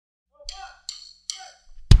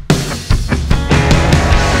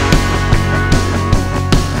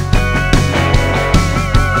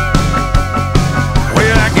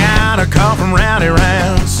some rowdy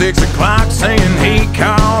around 6 o'clock, saying he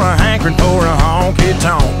called a hankering for a honky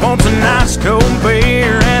tonk. Wants a nice cold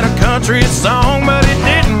beer and a country song, but he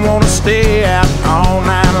didn't want to stay out all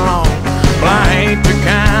night long. Well, I ain't the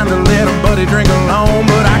kind to let a buddy drink alone,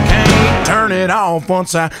 but I can't turn it off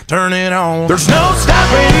once I turn it on. There's no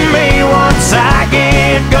stopping me once I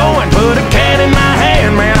get going. Put a can in my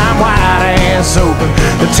hand, man, I'm wide ass open.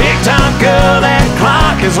 The tick-tock of that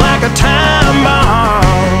clock is like a time bomb.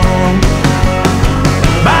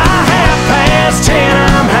 By 10:30,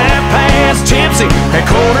 I'm half past tipsy. At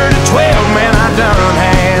 11:45, man, I done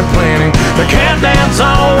had plenty. The countdown's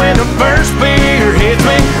on when the first beer hits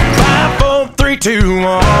me. 5, 4, 3, 2,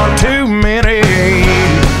 1, too many.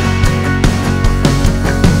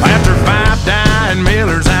 After 5 dying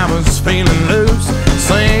Millers, I was feeling loose,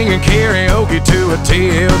 singing karaoke to a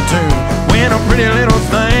TL tune. When a pretty little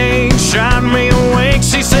thing shot me awake,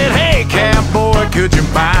 she said, "Hey, cowboy, could you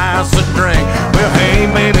buy us a drink?" Well, hey,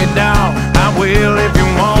 baby doll, I will if you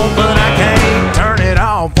want, but I can't turn it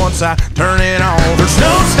off once I turn it on. There's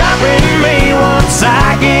no stopping me once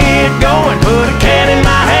I get going. Put a can in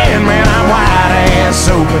my hand, man, I'm wide ass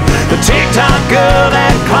open. The tick-tock of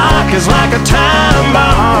that clock is like a time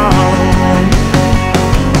bomb.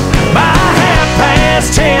 By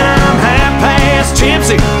 10:30, I'm half past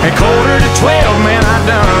tipsy. At 11:45, man, I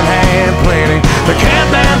done had plenty. The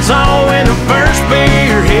countdown's on when the first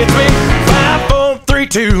beer hits me. 5, 4, 3,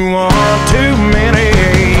 2, 1, too many.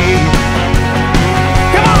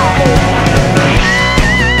 Come on, boy.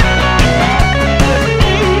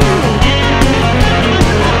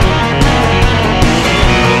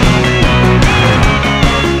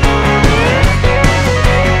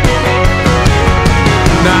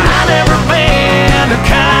 Now, I never been the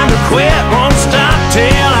kind to quit, won't stop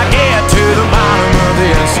till I get to the bottom of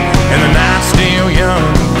this, and the night's still young.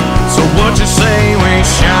 So what you say we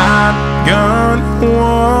shotgun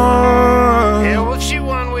one? Yeah, we'll shoot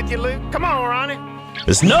one with you, Luke. Come on, Ronnie.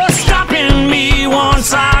 There's no stopping me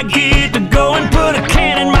once I get to go and put a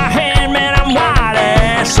can in my hand, man, I'm wide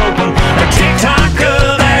ass open. The tick-tock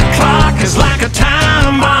of that clock is like a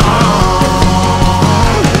time bomb.